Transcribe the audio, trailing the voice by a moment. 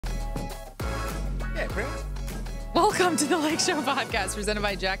Welcome to the Lakeshow podcast presented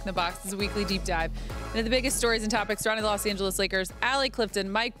by Jack in the Box. This is a weekly deep dive into the biggest stories and topics surrounding the Los Angeles Lakers. Allie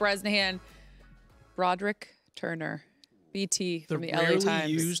Clifton, Mike Bresnahan, Broderick Turner, BT from the LA Times. The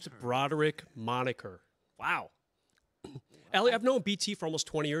rarely used Broderick moniker. Wow. Allie, I've known BT for almost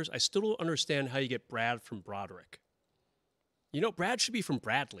 20 years. I still don't understand how you get Brad from Broderick. You know, Brad should be from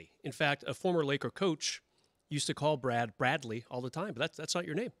Bradley. In fact, a former Laker coach used to call Brad Bradley all the time, but that's not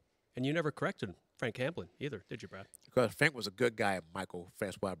your name. And you never corrected Frank Hamblin either, did you, Brad? Because Frank was a good guy, Michael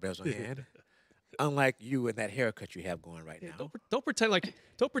Francois Bresnahan. Unlike you and that haircut you have going right now. Don't pretend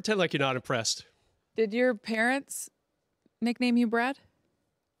like you're not impressed. Did your parents nickname you Brad?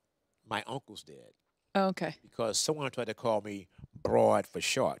 My uncles did. Oh, okay. Because someone tried to call me Broad for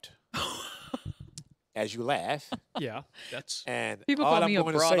short. As you laugh. Yeah, that's. And people all call I'm me a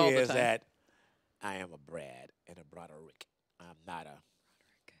going to Broad all say the is time. that I am a Brad and a Broderick. I'm not a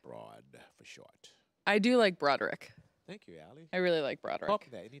Broad for short. I do like Broderick. Thank you, Allie. I really like Broderick. Talk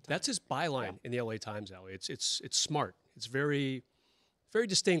that anytime. That's his byline in the LA Times, Allie. It's smart. It's very, very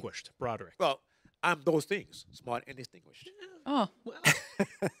distinguished, Broderick. Well, I'm those things, smart and distinguished. Oh,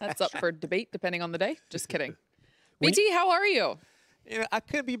 that's up for debate depending on the day. Just kidding. BT, how are you? You know, I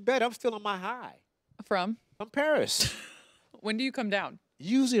couldn't be better. I'm still on my high. From Paris. when do you come down?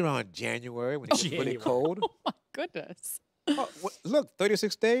 Usually around January when it's really cold. Oh my goodness. Look,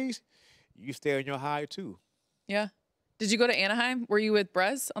 36 days, you stay on your high too. Yeah. Did you go to Anaheim? Were you with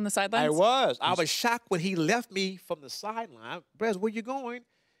Brez on the sidelines? I was. I was shocked when he left me from the sideline. Brez, where you going?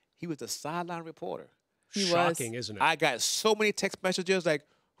 He was the sideline reporter. He Shocking, was. isn't it? I got so many text messages like,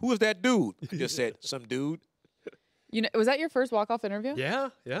 who is that dude? I just said, some dude. You know, was that your first walk-off interview? Yeah.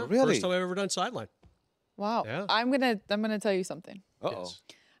 Really? First time I've ever done sideline. Wow. Yeah. I'm gonna tell you something. Uh-oh. Yes.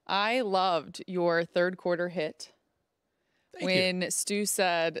 I loved your third quarter hit Thank when you. Stu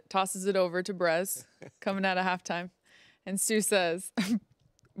said, tosses it over to Brez coming out of halftime. And Stu says,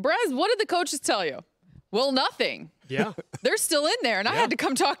 Brez, what did the coaches tell you? Well, nothing. Yeah. They're still in there, and I had to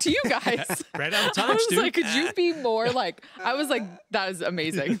come talk to you guys. Right on time, I was Stu. like, could you be more like, I was like, that is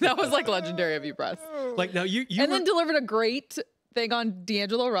amazing. That was like legendary of you, Brez. Like now you And were, then delivered a great thing on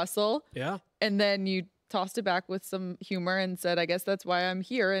D'Angelo Russell. yeah. And then you tossed it back with some humor and said, I guess that's why I'm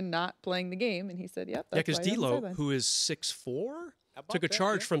here and not playing the game. And he said, yep, Yeah, that's because why you're on the D'Lo, sideline. who is 6'4", about took a that,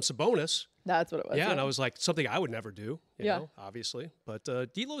 charge yeah. from Sabonis. That's what it was. Yeah, and I was like, something I would never do, you Yeah. know, obviously. But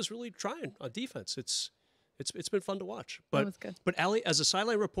D'Lo is really trying on defense. It's been fun to watch. That But was good. But Allie, as a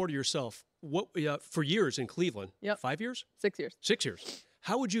sideline reporter yourself, what for years in Cleveland, Yep. 5 years, 6 years. 6 years,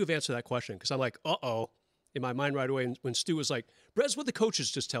 how would you have answered that question? Because I'm like, in my mind right away. When Stu was like, Brez, what the coaches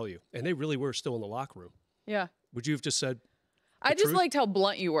just tell you, and they really were still in the locker room. Yeah. Would you have just said? I just truth? liked how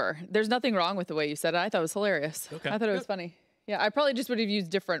blunt you were. There's nothing wrong with the way you said it. I thought it was hilarious. Okay. I thought it was funny. Yeah, I probably just would have used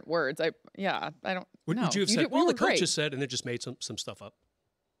different words. I don't Would know. you have said, did- well, we the were great. coaches said, and then just made some stuff up?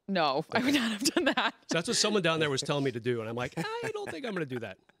 No, I would not have done that. So that's what someone down there was telling me to do, and I'm like, I don't think I'm going to do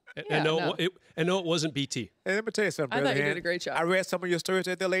that. Yeah, and no, no. it wasn't BT. Hey, let me tell you something, I thought you Bresnahan. did a great job. I read some of your stories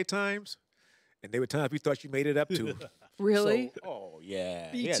at the LA Times, and they were times we thought you made it up to. Really? Oh,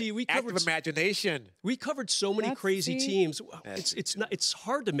 yeah. BT, Yeah, we active covered imagination. We covered so many crazy see? teams. It's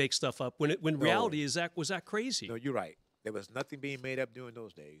hard to make stuff up when reality was that crazy. No, you're right. There was nothing being made up during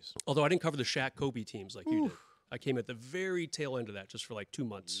those days. Although I didn't cover the Shaq Kobe teams like you did. I came at the very tail end of that, just for like 2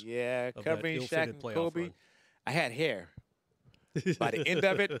 months. Yeah, of covering that Shaq ill-fated and playoff Kobe. run. I had hair. By the end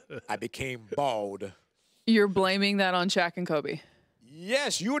of it, I became bald. You're blaming that on Shaq and Kobe.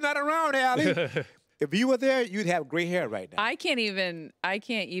 Yes, you were not around, Allie. If you were there, you'd have gray hair right now. I can't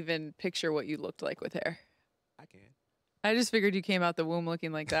even picture what you looked like with hair. I can. I just figured you came out the womb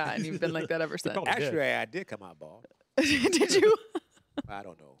looking like that, and you've been like that ever since. probably did. Actually, I did come out bald. Did you? I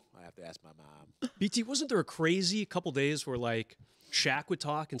don't know. I have to ask my mom. BT, wasn't there a crazy couple days where like Shaq would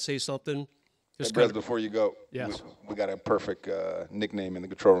talk and say something? Hey, Just Brez, kind of, before you go, Yes. we got a perfect nickname in the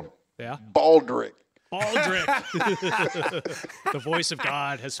control room. yeah. Baldrick. Aldrich. The voice of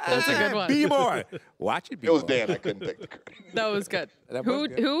God has spoken. That's a good one. B-boy. Watch it, It B-boy. was Dan. I couldn't take the credit. That was good. That was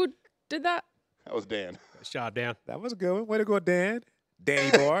good. Who did that? That was Dan. Nice job, Dan. That was a good one. Way to go, Dan.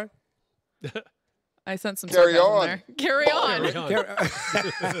 Danny boy. I sent some Carry sarcasm on. there. Carry on. Carry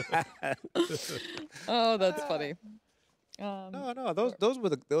on. Oh, that's funny. No.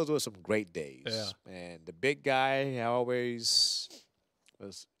 Those were some great days. Yeah. And the big guy always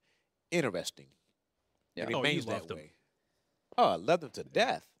was interesting. Yeah. And Oh, you remains that loved him. way. Oh, I loved him to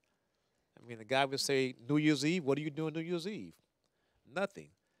death. I mean, the guy would say, New Year's Eve, what are you doing New Year's Eve? Nothing.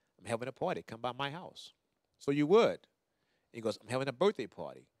 I'm having a party. Come by my house. So you would. He goes, I'm having a birthday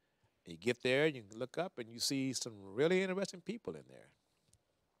party. And you get there, you look up, and you see some really interesting people in there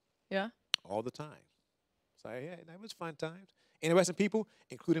Yeah. all the time. So yeah, that was fun times. Interesting people,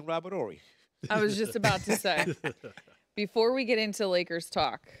 including Robert Ory. I was just about to say. Before we get into Lakers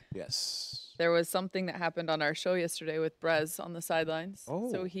talk, Yes. there was something that happened on our show yesterday with Brez on the sidelines.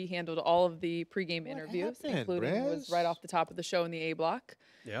 So Oh. he handled all of the pregame What interviews, happened, including was Brez? right off the top of the show in the A block.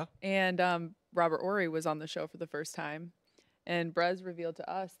 Yeah. And Robert Ory was on the show for the first time. And Brez revealed to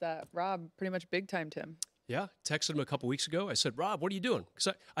us that Rob pretty much big-timed him. Yeah. Texted him a couple weeks ago. I said, Rob, what are you doing?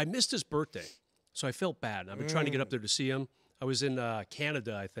 Because I missed his birthday. So I felt bad. I've been trying to get up there to see him. I was in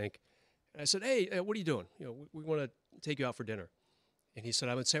Canada, I think. And I said, hey, what are you doing? You know, we want to take you out for dinner. And he said,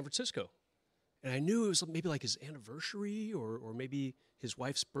 I'm in San Francisco. And I knew it was maybe like his anniversary or maybe his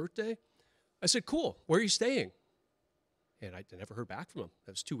wife's birthday. I said, cool. Where are you staying? And I never heard back from him.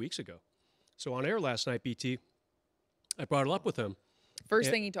 That was 2 weeks ago. So on air last night, BT, I brought it up with him. First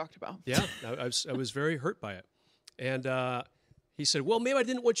thing he talked about. Yeah, I was very hurt by it. And he said, well, maybe I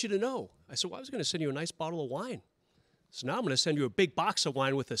didn't want you to know. I said, well, I was going to send you a nice bottle of wine. So now I'm going to send you a big box of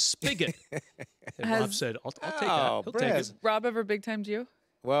wine with a spigot. And Rob said, I'll take that. Oh, He'll take it. Brez. Rob ever big-timed you?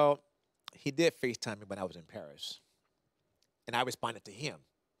 Well, he did FaceTime me when I was in Paris. And I responded to him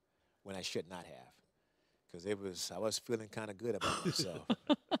when I should not have. Because I was feeling kind of good about myself.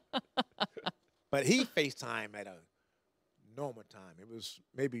 But he FaceTime at a normal time. It was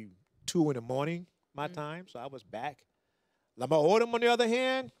maybe 2 in the morning, my time, so I was back. Lamar Odom, on the other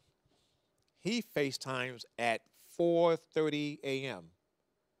hand, he FaceTimes at 4:30 a.m.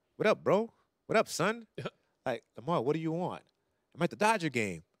 What up, bro? What up, son? Like, Lamar, what do you want? I'm at the Dodger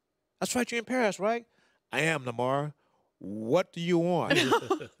game. That's right, you're in Paris, right? I am, Lamar. What do you want?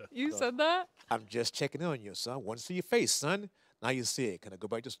 You said that? I'm just checking in on you, son. Want to see your face, son. Now you see it. Can I go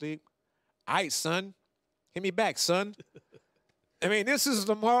back to sleep? All right, son. Hit me back, son. I mean, this is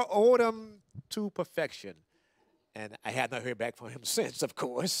Lamar Odom to perfection. And I have not heard back from him since, of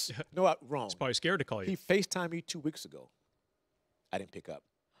course. No, I'm wrong. He's probably scared to call you. He FaceTimed me 2 weeks ago. I didn't pick up.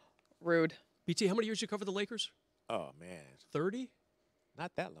 Rude. BT, how many years you cover the Lakers? Oh, man. 30?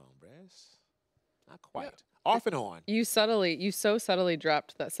 Not that long, Brez. Not quite. Off and on. You so subtly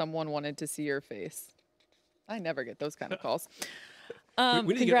dropped that someone wanted to see your face. I never get those kind of calls. We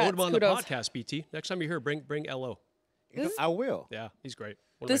need to get Congrats, Odom on the kudos. podcast, BT. Next time you're here, bring LO. You know, I will. Yeah, he's great.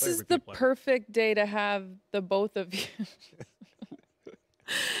 One of This my is favorite the people ever. perfect day to have the both of you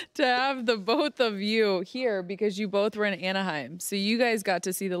to have the both of you here because you both were in Anaheim. So you guys got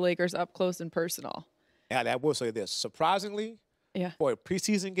to see the Lakers up close and personal. And I will say this. Surprisingly, Yeah. for a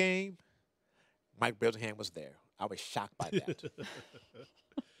preseason game, Mike Bresnahan was there. I was shocked by that.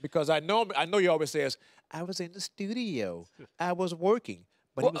 Because I know he always says, I was in the studio. I was working.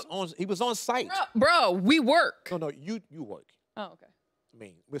 But he was on site. Bro, we work. No, you work. Oh, okay. I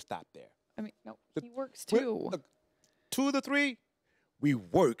mean, we'll stop there. I mean, no, he works We're- too. look, 2 of the 3, we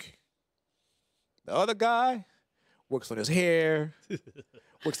work. The other guy works on his hair,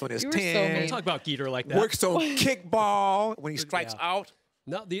 works on his You were so tan, mean. Talk about Geeter like that. works on kickball when he strikes out.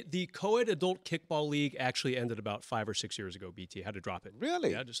 No, the co-ed adult kickball league actually ended about 5 or 6 years ago, BT. Had to drop it.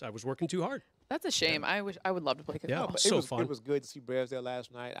 Really? Yeah, I was working too hard. That's a shame. I would love to play kickball. Yeah, But so it fun. was good to see Brevs there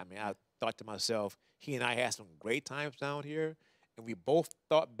last night. I mean, I thought to myself, he and I had some great times down here, and we both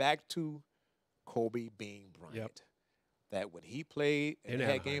thought back to Kobe being Bryant. That when he played and In had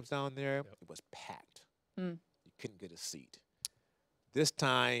Anaheim. games down there, Yep. it was packed. Mm. You couldn't get a seat. This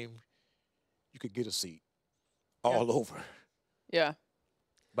time, you could get a seat all over, Yeah.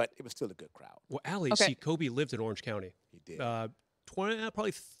 but it was still a good crowd. Well, Allie, Okay. see, Kobe lived in Orange County. He did.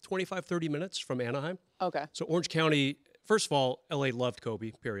 Probably 25, 30 minutes from Anaheim. Okay. So Orange County, first of all, LA loved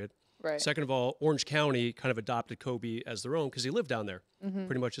Kobe, period. Right. Second of all, Orange County kind of adopted Kobe as their own because he lived down there Mm-hmm.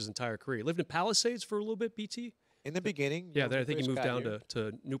 pretty much his entire career. He lived in Palisades for a little bit, BT. In the beginning, Yeah, then I think he first moved got down here.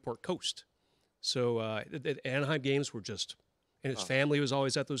 to Newport Coast. So the Anaheim games were just, and his family was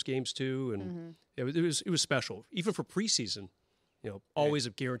always at those games too, and Mm-hmm. it was special. Even for preseason, always a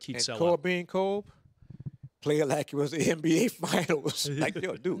guaranteed And sellout. Kobe being Kobe, played like it was the NBA Finals. Like,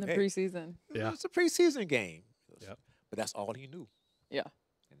 yo, In dude, the hey, preseason. Yeah. it's a preseason game. Yep. But that's all he knew, Yeah.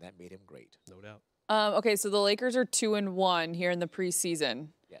 and that made him great. No doubt. Okay, so the Lakers are 2-1 here in the preseason.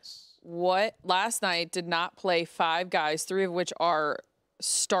 Yes. What last night did not play 5 guys, 3 of which are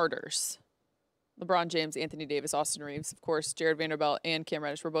starters. LeBron James, Anthony Davis, Austin Reeves, of course, Jared Vanderbilt and Cam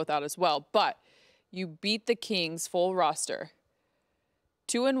Reddish were both out as well. But you beat the Kings full roster.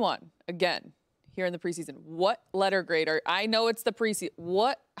 2-1 again here in the preseason. What letter grade I know it's the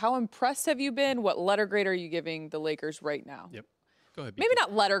preseason. How impressed have you been? What letter grade are you giving the Lakers right now? Yep. Go ahead. Maybe BT.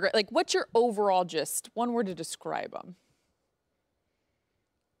 not letter grade. Like, what's your overall just one word to describe them?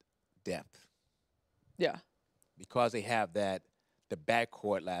 Depth. Yeah. Because they have that, the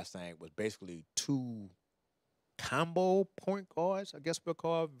backcourt last night was basically 2 combo point guards, I guess we'll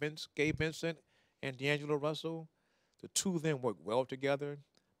call Gabe Vincent and D'Angelo Russell. The two of them worked well together.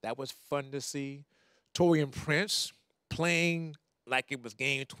 That was fun to see. Taurean Prince playing like it was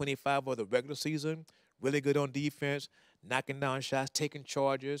game 25 of the regular season. Really good on defense, knocking down shots, taking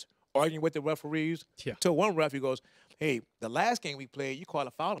charges, arguing with the referees. Yeah. Until one ref, he goes, hey, the last game we played, you called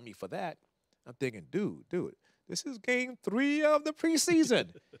a foul on me for that. I'm thinking, dude, this is game 3 of the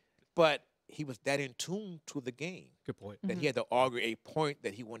preseason. But he was that in tune to the game. Good point. That he had to argue a point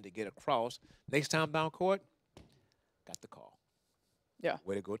that he wanted to get across. Next time down court, got the call. Yeah.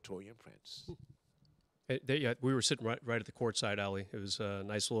 Way to go, Taurean Prince. Yeah, we were sitting right at the court side, Allie. It was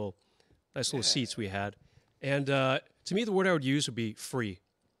nice little seats we had. And to me, the word I would use would be free.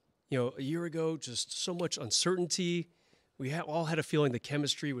 You know, a year ago, just so much uncertainty. We all had a feeling the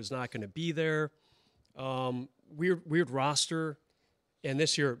chemistry was not going to be there. Weird roster. And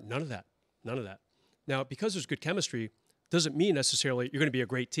this year, none of that. Now, because there's good chemistry, doesn't mean necessarily you're going to be a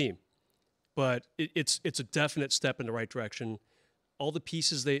great team. But it's a definite step in the right direction. All the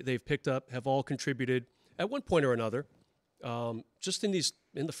pieces they've picked up have all contributed at one point or another. Just in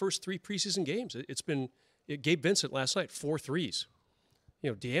the first 3 preseason games, it's been Gabe Vincent last night, 4 threes. You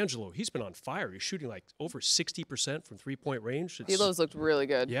know, D'Angelo, he's been on fire. He's shooting like over 60% from 3-point range. D'Lo's looked really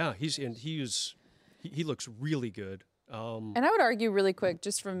good. Yeah, he looks really good. And I would argue really quick,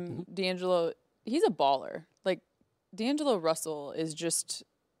 just from D'Angelo, he's a baller. Like, D'Angelo Russell is just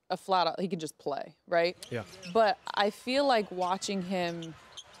a flat out, he can just play, right? Yeah. But I feel like watching him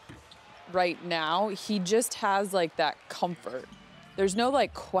right now, he just has like that comfort. There's no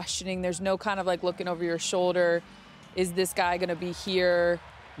like questioning. There's no kind of like looking over your shoulder. Is this guy going to be here?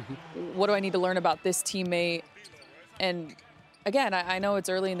 What do I need to learn about this teammate? And again, I know it's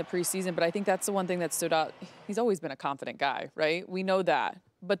early in the preseason, but I think that's the one thing that stood out. He's always been a confident guy, right? We know that.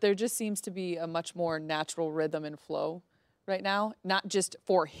 But there just seems to be a much more natural rhythm and flow right now, not just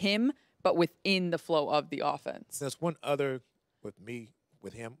for him, but within the flow of the offense. There's one other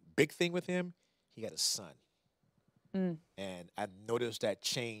with him, big thing with him, he had a son. And I noticed that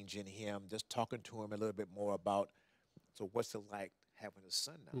change in him, just talking to him a little bit more about, so what's it like having a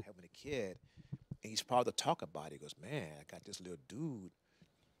son now, having a kid? And he's proud to talk about it. He goes, man, I got this little dude.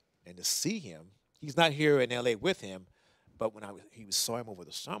 And to see him, he's not here in L.A. with him, but when he saw him over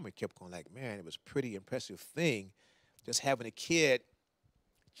the summer, he kept going like, man, it was a pretty impressive thing. Just having a kid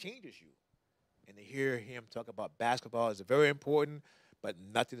changes you. And to hear him talk about basketball is very important, but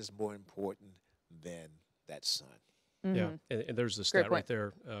nothing is more important than that son. Yeah, and there's the stat right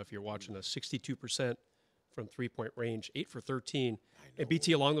there. If you're watching, 62% from 3-point range, 8 for 13. And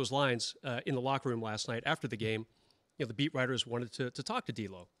BT, along those lines, in the locker room last night after the game, you know, the beat writers wanted to talk to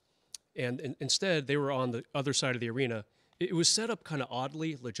D'Lo. And instead, they were on the other side of the arena. It was set up kind of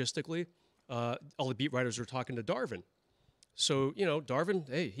oddly, logistically. All the beat writers were talking to Darvin. So, you know, Darvin,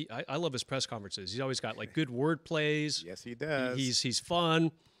 hey, I love his press conferences. He's always got, like, good word plays. Yes, he does. He's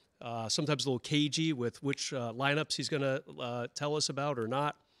fun. Sometimes a little cagey with which lineups he's going to tell us about or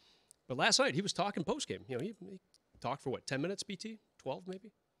not. But last night, he was talking postgame. You know, he talked for, 10 minutes, BT? 12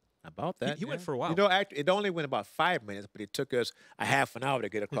 maybe? About that. He went for a while. You know, it only went about 5 minutes, but it took us a half an hour to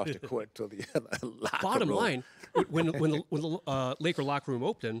get across the court to the locker Bottom room. line, when the Laker locker room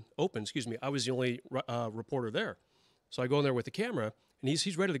opened, I was the only reporter there. So I go in there with the camera, and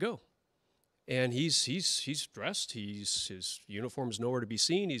he's ready to go. And he's dressed. His uniform's nowhere to be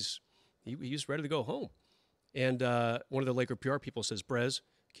seen. He's ready to go home. And one of the Laker PR people says, Brez,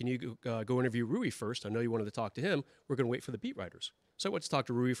 can you go interview Rui first? I know you wanted to talk to him. We're going to wait for the beat writers. So I went to talk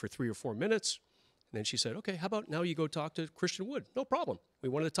to Rui for 3 or 4 minutes. And then she said, okay, how about now you go talk to Christian Wood? No problem. We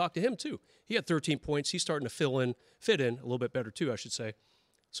wanted to talk to him too. He had 13 points. He's starting to fit in a little bit better too, I should say.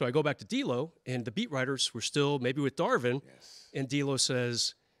 So I go back to D'Lo, and the beat writers were still maybe with Darvin. Yes. And D'Lo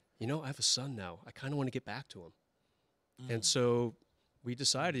says, you know, I have a son now. I kind of want to get back to him. And so we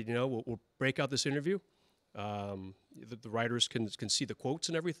decided, you know, we'll break out this interview. The writers can see the quotes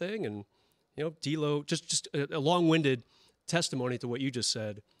and everything. And, you know, D'Lo, just a long-winded testimony to what you just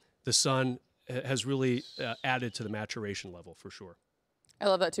said. The son has really added to the maturation level for sure. I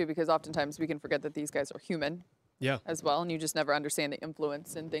love that too, because oftentimes we can forget that these guys are human as well, and you just never understand the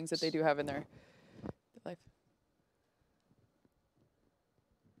influence and things that they do have in their life.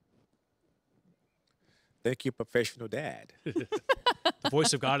 Thank you, professional dad. The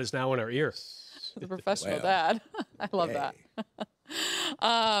voice of God is now in our ear. The professional dad. I love that.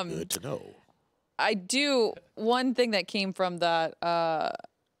 Good to know. One thing that came from that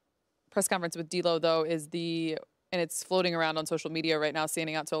press conference with D'Lo, though, is and it's floating around on social media right now,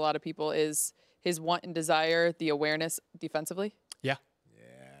 standing out to a lot of people, is his want and desire, the awareness defensively. Yeah.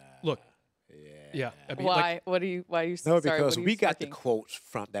 Look, Yeah. I mean, Why? like, Why are you No, sorry, because what are you we got the smirking? quotes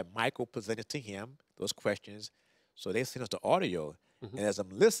from that Michael presented to him, those questions. So they sent us the audio. Mm-hmm. And as I'm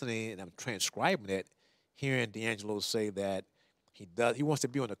listening and I'm transcribing it, hearing D'Angelo say that he wants to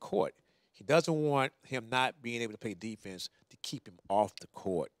be on the court. He doesn't want him not being able to play defense to keep him off the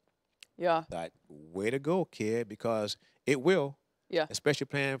court. Yeah. Like, way to go, kid, because it will, Yeah. especially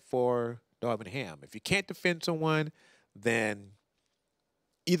playing for Darvin Ham. If you can't defend someone, then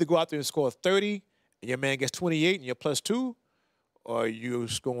either go out there and score 30 and your man gets 28 and you're +2, or you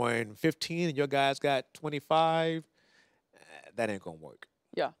scoring 15 and your guy's got 25. That ain't going to work.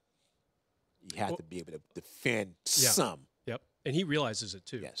 Yeah. You have to be able to defend Yeah. some. Yep. And he realizes it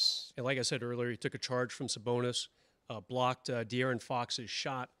too. Yes. And like I said earlier, he took a charge from Sabonis, blocked De'Aaron Fox's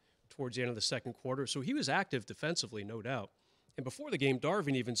shot towards the end of the second quarter. So he was active defensively, no doubt. And before the game,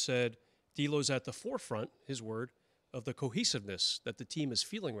 Darvin even said D'Lo's at the forefront, his word, of the cohesiveness that the team is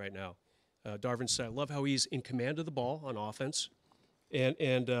feeling right now. Darvin said, I love how he's in command of the ball on offense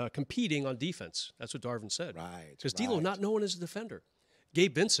and competing on defense. That's what Darvin said. Right. Because D'Lo not known as a defender.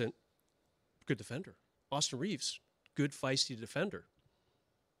 Gabe Vincent, good defender. Austin Reeves, good feisty defender.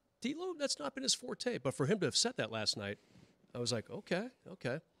 D'Lo, that's not been his forte. But for him to have said that last night, I was like, okay.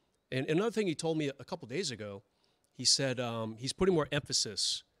 And another thing he told me a couple days ago, he said he's putting more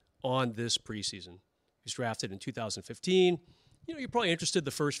emphasis on this preseason. He was drafted in 2015. You know, you're probably interested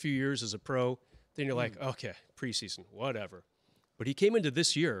the first few years as a pro. Then you're like, okay, preseason, whatever. But he came into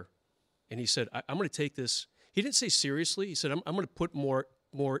this year, and he said, I'm going to take this. He didn't say seriously. He said, I'm going to put more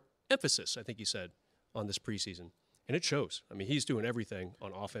emphasis, I think he said, on this preseason. And it shows. I mean, he's doing everything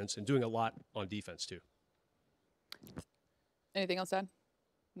on offense and doing a lot on defense, too. Anything else, Dad?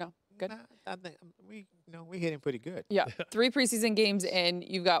 No. Good. Nah, I think we hit him pretty good. Yeah. 3 preseason games in.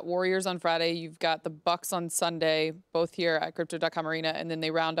 You've got Warriors on Friday. You've got the Bucks on Sunday, both here at Crypto.com Arena, and then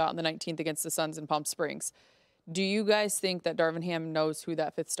they round out on the 19th against the Suns in Palm Springs. Do you guys think that Darvin Ham knows who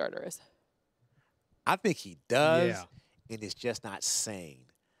that 5th starter is? I think he does, Yeah. and it's just not saying.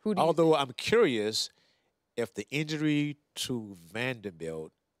 Who do you Although I'm curious if the injury to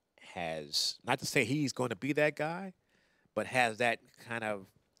Vanderbilt has, not to say he's going to be that guy, but has that kind of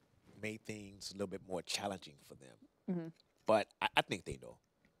made things a little bit more challenging for them. Mm-hmm. But I think they know.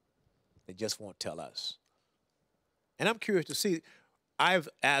 They just won't tell us. And I'm curious to see. I've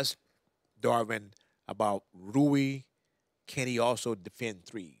asked Darvin about Rui. Can he also defend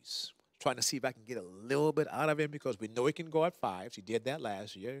threes? Trying to see if I can get a little bit out of him because we know he can guard 5s. He did that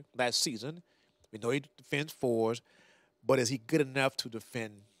last season. We know he defends 4s. But is he good enough to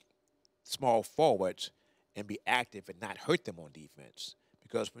defend small forwards and be active and not hurt them on defense?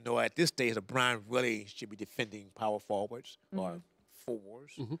 Because we know at this stage, LeBron really should be defending power forwards or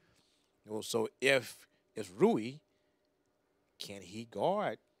 4s. Mm-hmm. You know, so if it's Rui, can he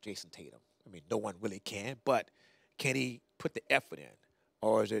guard Jason Tatum? I mean, no one really can, but can he put the effort in?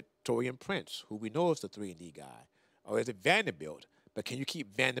 Or is it Taurean Prince, who we know is the 3-and-D guy? Or is it Vanderbilt? But can you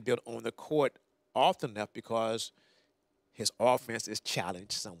keep Vanderbilt on the court often enough because his offense is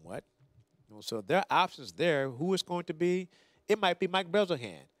challenged somewhat? You know, so there are options there. Who is going to be? It might be Mike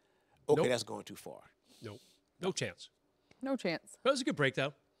Bresnahan. Okay, Nope. that's going too far. No chance. No chance. That was a good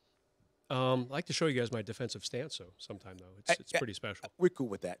breakdown. I'd like to show you guys my defensive stance, though, sometime, though. It's pretty special. We're cool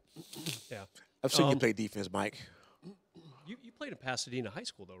with that. Yeah. I've seen you play defense, Mike. You played in Pasadena High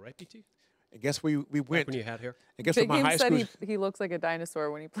School, though, right, PT? I guess we Back went. when you had hair? I guess Big from my Game high said school. he looks like a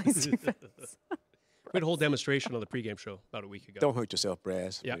dinosaur when he plays defense. We had a whole demonstration on the pregame show about a week ago. Don't hurt yourself,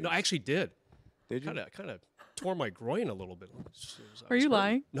 Braz. Yeah, no, I actually did. Did you? Kind of tore my groin a little bit. Are you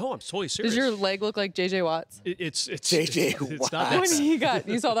lying? No, I'm totally serious. Does your leg look like JJ Watt's? It's J.J. It's not Watt. that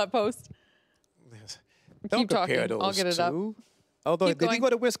When you saw that post? Don't Keep compare talking. those I'll get it up. two. Although, Keep did he going. go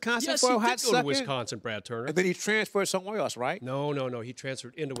to Wisconsin Yes, for he a hot did go second? to Wisconsin, Brad Turner. And then he transferred somewhere else, right? No. He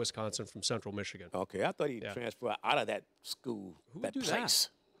transferred into Wisconsin from Central Michigan. Okay, I thought he Yeah. transferred out of that school, Who would that do place. that?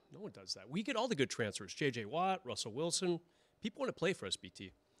 No one does that. We get all the good transfers. J.J. Watt, Russell Wilson. People want to play for us,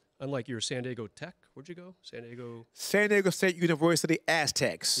 BT. Unlike your San Diego Tech. Where'd you go? San Diego. San Diego State University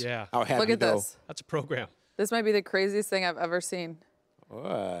Aztecs. Yeah. I'll have Look you at know. this. That's a program. This might be the craziest thing I've ever seen.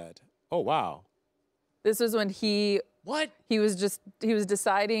 What? Oh, wow. This was when he What? was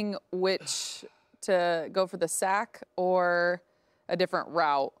deciding which to go for the sack or a different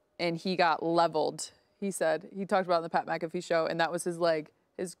route, and he got leveled. He said he talked about it on the Pat McAfee show, and that was his leg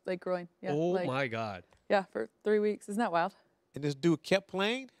groin. Yeah, Oh, leg. my God. Yeah, for 3 weeks. Isn't that wild? And this dude kept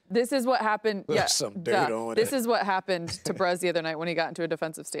playing? This is what happened. There's Yeah, some dirt duh. on This it. is what happened to Brez the other night when he got into a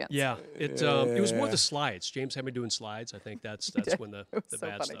defensive stance. Yeah. It was more the slides. James had me doing slides. I think that's when the was the so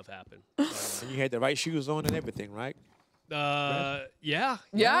bad funny. stuff happened. And you had the right shoes on and everything, right? Yeah,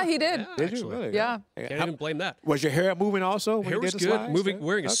 he did. Yeah, Did you actually. really? Yeah. Can't even blame that. Was your hair moving also? When Hair you was did the good. slides? Moving, Yeah.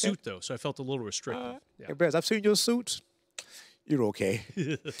 wearing a Okay. suit though, so I felt a little restrictive. Yeah. Hey, Brez, I've seen your suits. You're okay.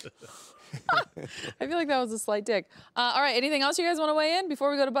 I feel like that was a slight dig. All right, anything else you guys want to weigh in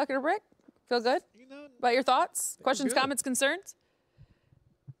before we go to Bucket or Brick? Feel good about your thoughts? Questions, good. comments, concerns?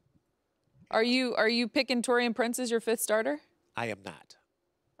 Are you picking Taurean Prince as your 5th starter? I am not.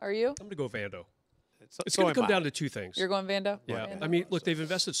 Are you? I'm going to go Vando. It's So going to am come I. down to 2 things. You're going Vando? Yeah, Vando? I mean, look, they've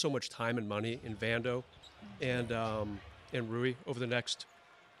invested so much time and money in Vando and Rui over the next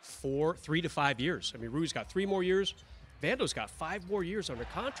 3 to 5 years. I mean, Rui's got 3 more years. Vando's got 5 more years under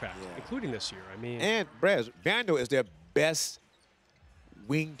contract, including this year. I mean, And Brez, Vando is their best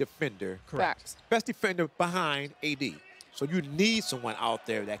wing defender. Facts. Best defender behind AD. So you need someone out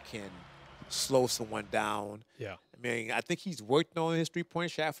there that can slow someone down. yeah, I mean, I think he's worked on his three-point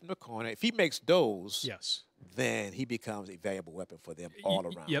shot from the corner. If he makes those, yes. then he becomes a valuable weapon for them all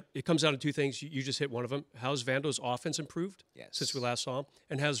around. Yep, it comes down to 2 things. You just hit one of them. How's Vando's offense improved since we last saw him?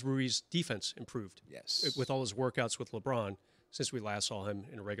 And has Rui's defense improved? Yes. With all his workouts with LeBron since we last saw him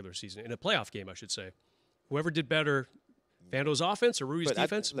in a regular season, in a playoff game, I should say. Whoever did better, Vando's offense or Rui's But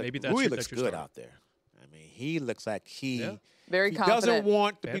defense, look, maybe that's Rui your, looks that's your good starter. out there. I mean, he looks like he Very he confident. doesn't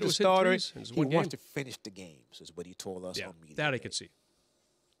want to be Vando's the hitting starter. threes in his He one wants game. to finish the games, is what he told us Yeah, on media. that I day. could see.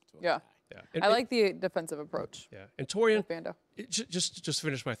 Yeah. Yeah, I like the defensive approach. Yeah, and Taurean, with Vando. just to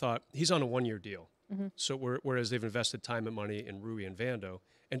finish my thought, he's on a 1-year deal. So whereas they've invested time and money in Rui and Vando,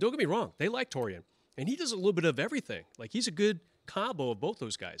 and don't get me wrong, they like Taurean, and he does a little bit of everything. Like he's a good combo of both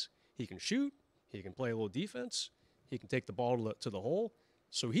those guys. He can shoot, he can play a little defense, he can take the ball to the hole,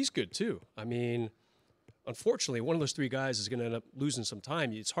 so he's good too. I mean, unfortunately, one of those 3 guys is going to end up losing some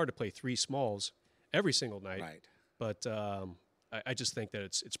time. It's hard to play 3 smalls every single night. Right. But I just think that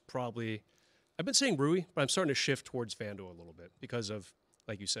it's probably – I've been saying Rui, but I'm starting to shift towards Vando a little bit because of,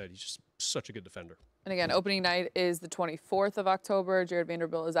 like you said, he's just such a good defender. And again, opening night is the 24th of October. Jared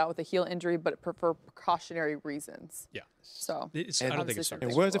Vanderbilt is out with a heel injury, but for precautionary reasons. Yeah. So I don't think it's obviously something. And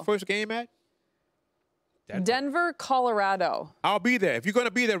something where's the cool. first game at? Denver, Colorado. I'll be there. If you're going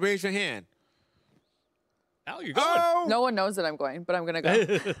to be there, raise your hand. Al, you're going. Oh! No one knows that I'm going, but I'm going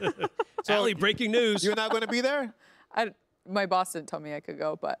to go. Allie, breaking news. You're not going to be there? My boss didn't tell me I could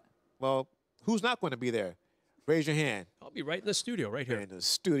go, but Well, who's not going to be there? Raise your hand. I'll be right in the studio right here. In the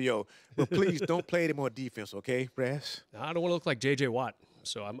studio. But please don't play any more defense, okay, Brass? I don't want to look like J.J. Watt,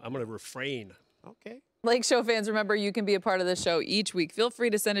 so I'm going to refrain. Okay. Lakeshow fans, remember you can be a part of the show each week. Feel free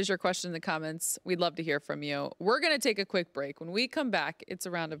to send us your question in the comments. We'd love to hear from you. We're going to take a quick break. When we come back, it's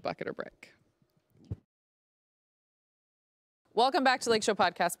a round of Bucket or Brick. Welcome back to Lakeshow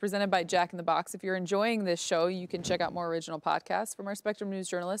Podcast, presented by Jack in the Box. If you're enjoying this show, you can check out more original podcasts from our Spectrum News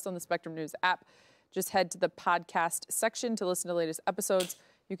journalists on the Spectrum News app. Just head to the podcast section to listen to the latest episodes.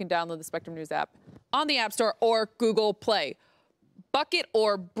 You can download the Spectrum News app on the App Store or Google Play. Bucket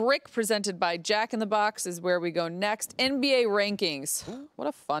or Brick, presented by Jack in the Box, is where we go next. NBA rankings. What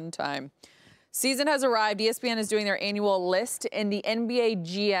a fun time. Season has arrived. ESPN is doing their annual list, and the NBA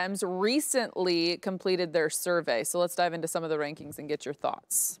GMs recently completed their survey. So let's dive into some of the rankings and get your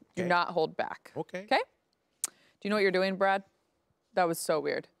thoughts. Do Okay. not hold back. Okay. Okay? Do you know what you're doing, Brad? That was so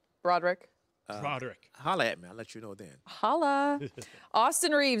weird. Broderick? Broderick. Holla at me. I'll let you know then. Holla.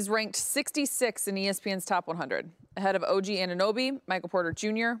 Austin Reeves ranked 66 in ESPN's Top 100, ahead of OG Anunoby, Michael Porter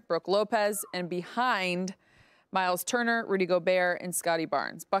Jr., Brooke Lopez, and behind Miles Turner, Rudy Gobert, and Scotty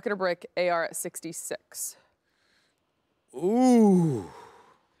Barnes. Bucket or Brick, AR at 66. Ooh.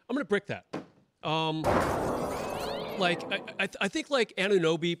 I'm going to brick that. I think like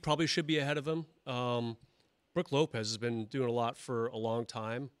Anunoby probably should be ahead of him. Brooke Lopez has been doing a lot for a long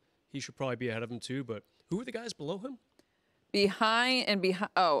time. He should probably be ahead of him too. But who are the guys below him?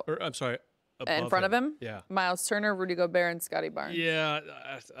 Or I'm sorry, in front of him? Yeah. Miles Turner, Rudy Gobert, and Scotty Barnes. Yeah,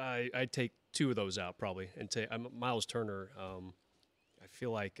 I'd take 2 of those out probably, and take Miles Turner. I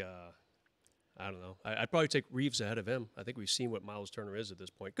feel like I don't know. I'd probably take Reeves ahead of him. I think we've seen what Miles Turner is at this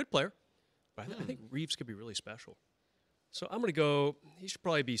point. Good player, but I think Reeves could be really special. So I'm going to go. He should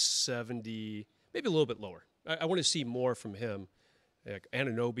probably be 70, maybe a little bit lower. I want to see more from him. Like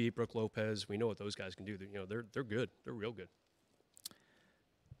Anunoby, Brooke Lopez. We know what those guys can do. They're good. They're real good.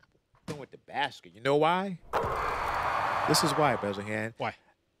 Going with the basket. You know why? This is why, Bresnahan. Why?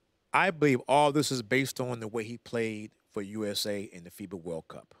 I believe all this is based on the way he played for USA in the FIBA World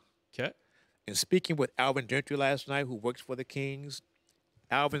Cup. Okay. And speaking with Alvin Gentry last night, who works for the Kings,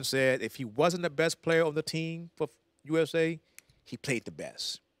 Alvin said if he wasn't the best player on the team for USA, he played the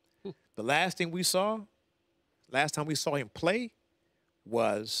best. The last time we saw him play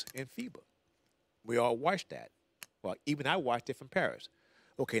was in FIBA. We all watched that. Well, even I watched it from Paris.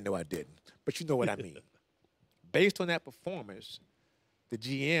 Okay, no, I didn't. But you know what I mean. Based on that performance, the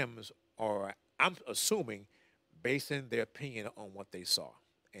GMs are, I'm assuming, basing their opinion on what they saw.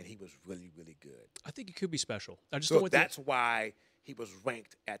 And he was really, really good. I think he could be special. I just So don't want that's why he was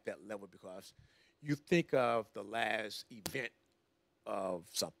ranked at that level, because you think of the last event of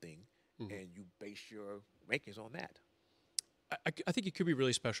something and you base your rankings on that. I think he could be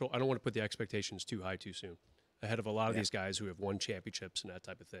really special. I don't want to put the expectations too high too soon, ahead of a lot of these guys who have won championships and that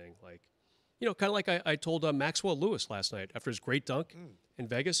type of thing. Like, you know, kind of like I told Maxwell Lewis last night after his great dunk in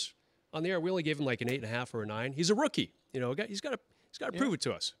Vegas on the air. We only gave him like an 8.5 or a 9. He's a rookie. You know, he's got to prove it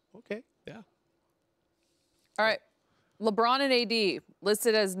to us. Okay. Yeah. All right. LeBron and AD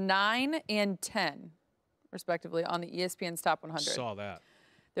listed as 9 and 10, respectively, on the ESPN's Top 100. Saw that.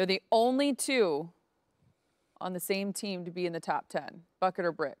 They're the only two on the same team to be in the top 10, bucket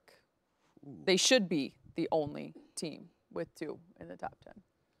or brick. They should be the only team with 2 in the top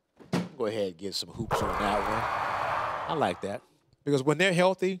 10. Go ahead and get some hoops on that one. I like that. Because when they're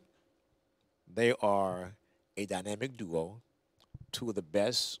healthy, they are a dynamic duo, 2 of the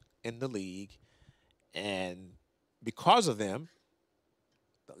best in the league. And because of them,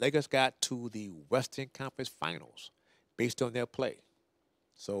 the Lakers got to the Western Conference Finals based on their play.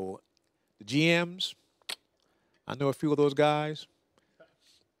 So the GMs, I know a few of those guys,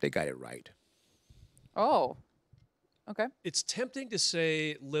 they got it right. Oh, okay. It's tempting to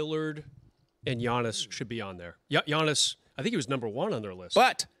say Lillard and Giannis should be on there. Giannis, I think he was number 1 on their list.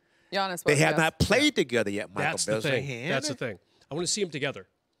 But Giannis they was, have yes. not played together yet, Michael That's the thing. Bresnahan. That's the thing. I want to see them together.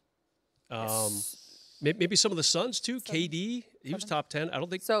 Maybe some of the Suns too. KD, he was top 10. I don't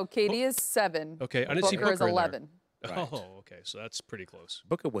think. So KD is 7. Okay, I didn't see Booker is in there. 11. Right. Oh, okay. So that's pretty close.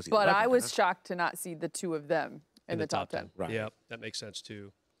 Booker was 11, But I was huh? shocked to not see the 2 of them in the top 10. Right. Yeah, that makes sense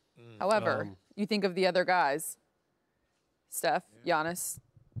too. However, you think of the other guys, Steph, Giannis,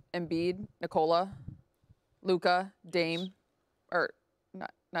 Embiid, Nikola, Luka, Dame, or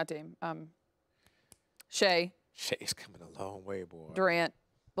not Dame, Shea, Shea's coming a long way, boy. Durant,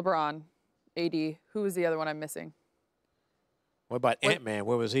 LeBron, AD. Who was the other one I'm missing? What about Ant-Man?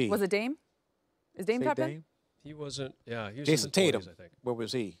 Where was he? Was it Dame? Is Dame Say top 10? Dame? He wasn't. Yeah, he was Jason in the 20s, Tatum. I think. Where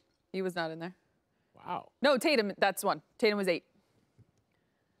was he? He was not in there. Wow. No, Tatum, that's one. Tatum was 8.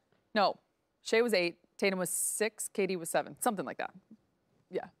 No, Shea was 8. Tatum was 6. KD was 7. Something like that.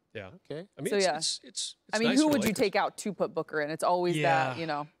 Yeah. Yeah. Okay. I mean, So, yeah. it's I mean, nice who for would you Lakers. take out to put Booker in? It's always that, you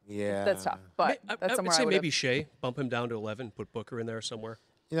know. Yeah. That's tough. But I that's would somewhere say I would maybe Shea, bump him down to 11, put Booker in there somewhere.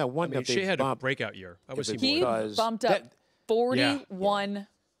 You know, I one mean, that they Shea had a bumped. breakout year. I would see it's He more. because bumped up that- 41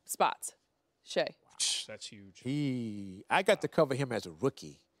 spots. Shea. That's huge. I got to cover him as a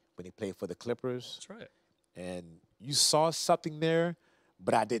rookie when he played for the Clippers. That's right. And you saw something there,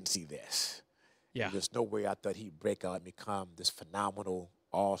 but I didn't see this. Yeah. There's no way I thought he'd break out and become this phenomenal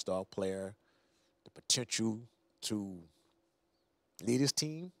all-star player. The potential to lead his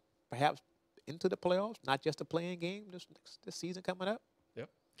team, perhaps into the playoffs, not just a playing game this season coming up. Yep.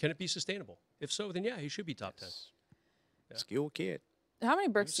 Can it be sustainable? If so, then yeah, he should be top 10. Yeah. Skilled kid. How many He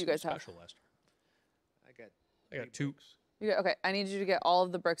bricks was do you guys have? special last year. I I got 2. Okay, I need you to get all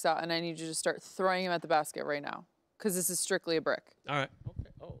of the bricks out, and I need you to start throwing them at the basket right now, because this is strictly a brick. All right. Okay.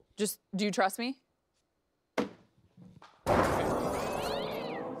 Oh. Just, do you trust me?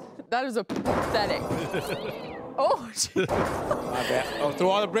 That is a pathetic. Oh, gee. My bad. Oh, throw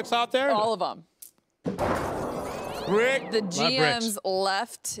all the bricks out there? All of them. Brick. The bricks. GMs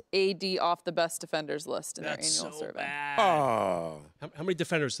left AD off the best defenders list in That's their annual so survey. bad. Oh. How many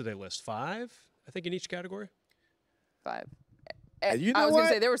defenders did they list? 5, I think, in each category? 5. You know I was going what?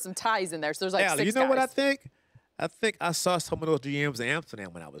 to say there were some ties in there, so there's like Allie, 6 you know what I guys. think? I think I saw some of those GMs in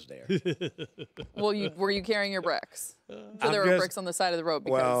Amsterdam when I was there. Well, were you carrying your bricks? So I'm there were just- bricks on the side of the road.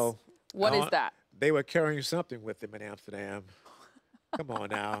 Because well, what is I- that? They were carrying something with them in Amsterdam. Come on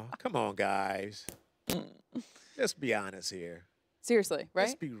now. Come on, guys. Let's be honest here. Seriously,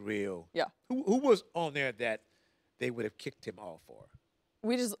 Let's right? be real. Yeah. Who was on there that they would have kicked him off for?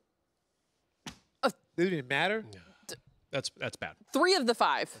 We just Did it matter? That's bad. 3 of the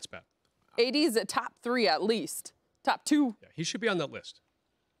 5. That's bad. AD is at top 3 at least. Top 2. Yeah, he should be on that list.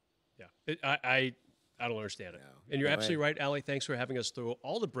 Yeah. I don't understand it. And you're No, absolutely right, Allie. Thanks for having us through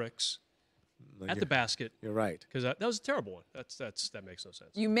all the bricks at the basket, You're right. because that was a terrible one. That makes no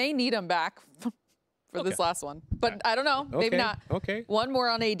sense. You may need him back for this last one, but I don't know. Maybe Okay, not. okay. One more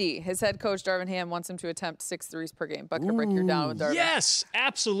on AD. His head coach Darvin Ham wants him to attempt 6 threes per game. Bucket or brick, you're down with Darvin. Yes,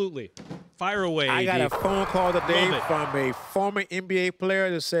 absolutely. Fire away. I got AD. a phone call today Love it. from a former NBA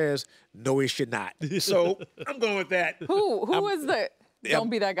player that says, no, he should not. So I'm going with that. Who was the? Don't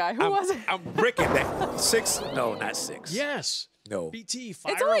be that guy. Who was it? I'm bricking that. 6? No, not 6. Yes. No. BT,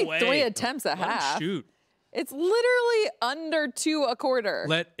 fire It's only away. 3 attempts a Let him half. shoot. It's literally under 2 a quarter.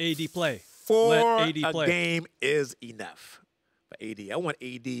 Let AD play. 4 Let AD a play. game is enough for AD. I want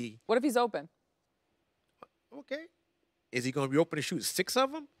AD. What if he's open? Okay. Is he going to be open to shoot 6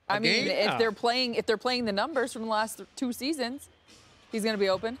 of them? I mean, game? if they're playing the numbers from the last 2 seasons, he's going to be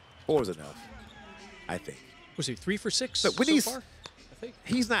open. 4 is enough, I think. Was he 3 for 6 Look, when so he's- far? I think.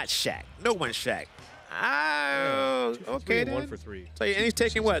 He's not Shaq. No one's Shaq. Oh, okay 3 and then. 1 for 3. So and he's 2 for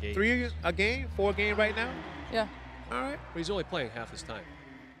 6 taking what? a game. 3 a game? 4 a game right now? Yeah. All right. But he's only playing half his time.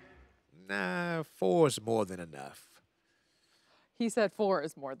 Nah, 4 is more than enough. He said 4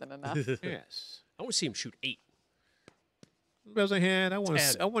 is more than enough. Yes. I want to see him shoot 8. Bresnahan, I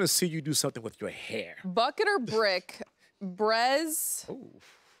 10. want to see you do something with your hair. Bucket or brick, Brez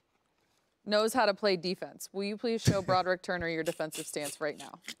knows how to play defense. Will you please show Broderick Turner your defensive stance right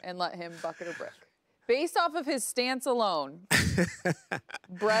now and let him bucket or brick? Based off of his stance alone,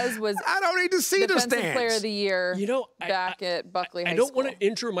 Brez was I don't need to see the Defensive stance. Player of the Year You know, back at Buckley High I don't School. want to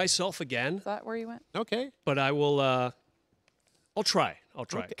injure myself again, Is that where you went? Okay. but I will. I'll try.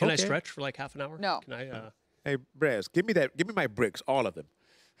 Okay, Can I okay. stretch for like half an hour? No. Can I? Hey, Brez, give me that. Give me my bricks, all of them.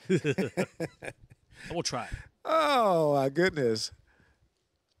 I will try. Oh my goodness.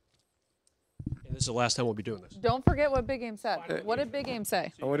 And this is the last time we'll be doing this. Don't forget what Big Game said. What did Big Game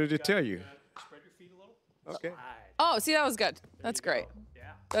say? What did it tell you? Spread your feet a little. Okay. Oh, see, that was good. That's great.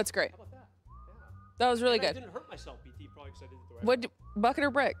 Yeah. That's great. How about that? That was really And I good. didn't hurt myself, BT, probably because I did it the right way. What bucket or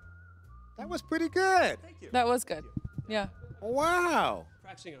brick? That was pretty good. Thank you. That was good. Yeah. Wow.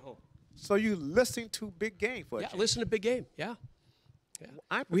 Practicing at home. So you listening to Big Game for a Yeah, change. listen to Big Game. Yeah.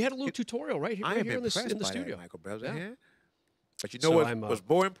 We had a little tutorial right here, I right am here in the impressed by studio. that, Michael Bresnahan. Yeah. But you know So what I'm, was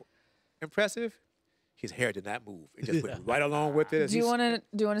more impressive? His hair did not move. It just went right along with it. Do you want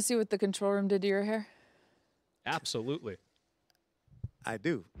to see what the control room did to your hair? Absolutely. I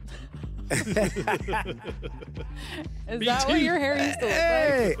do. Is that what your hair used to look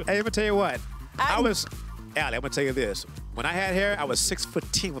Hey, like? hey, let me tell you what. At- Allie, I'm gonna tell you this. When I had hair, I was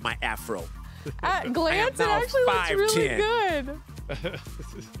 6'10" with my afro. At glance, it now actually looks really 5'10". good.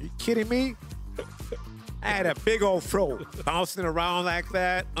 You kidding me? I had a big old fro bouncing around like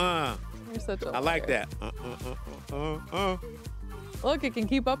that. You're such a I like liar. that. Look, it can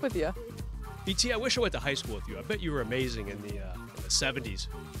keep up with you. BT, I wish I went to high school with you. I bet you were amazing in the 70s.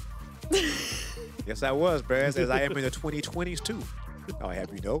 Yes, I was, Brad, as I am in the 2020s too. I'll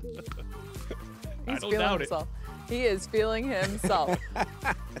have you know. I He's don't feeling doubt himself. He is feeling himself.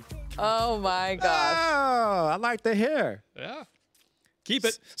 Oh my gosh. Oh, I like the hair. Yeah. Keep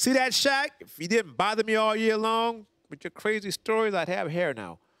it. See that, Shaq? If you didn't bother me all year long with your crazy stories, I'd have hair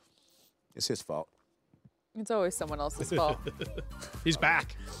now. It's his fault. It's always someone else's fault. He's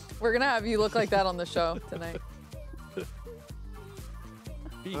back. We're going to have you look like that on the show tonight.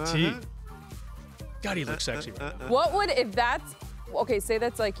 BT. God, he looks sexy right now. What would, if that's, okay, say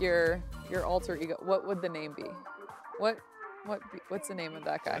that's like your alter ego, what would the name be? What's the name of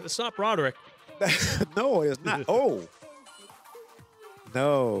that guy? It's not Broderick. No, it's not. Oh.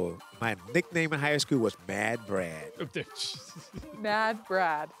 No. My nickname in high school was Mad Brad. Mad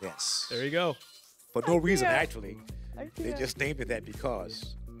Brad. Yes. There you go. For no reason, can't. actually. I They can't. just named it that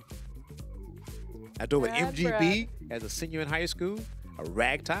because. I drove an Mad MGB as a senior in high school, a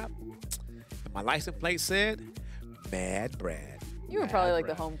rag top, and my license plate said Mad Brad. You were Mad probably like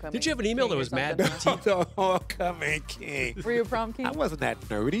Brad. the homecoming. Did you have an email king that or was Mad something, huh? The homecoming king. Were you a prom king? I wasn't that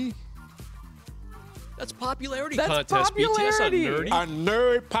nerdy. That's popularity That's contest, BT. That's not popularity. nerdy. A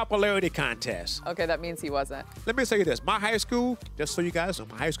nerd popularity contest. Okay, that means he wasn't. Let me tell you this. My high school, just so you guys know,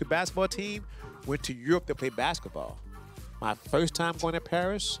 my high school basketball team went to Europe to play basketball. My first time going to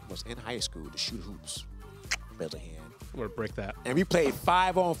Paris was in high school to shoot hoops. Raise a hand. I'm going to break that. And we played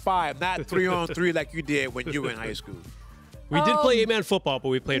 5-on-5, not 3-on-3 like you did when you were in high school. We did play 8-man football, but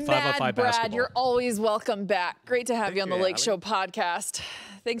we played 5-on-5 Mad Brad, basketball. you're always welcome back. Great to have you on the you, Lake Allie. Show podcast.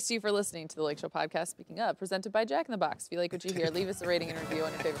 Thanks to you for listening to the Lake Show podcast. Speaking of, presented by Jack in the Box. If you like what you hear, leave us a rating and review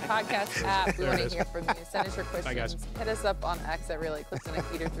on your favorite podcast app. We want to hear from you. Send us your Bye, guys. questions. Hit us up on X at Relay Clifton and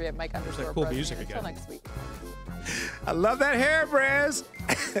Peter3 at Mike _ cool Bresnahan. music Until again. next week. I love that hair, Brez.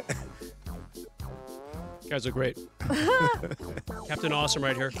 You guys are great. Captain Awesome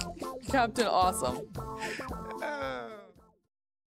right here. Captain Awesome.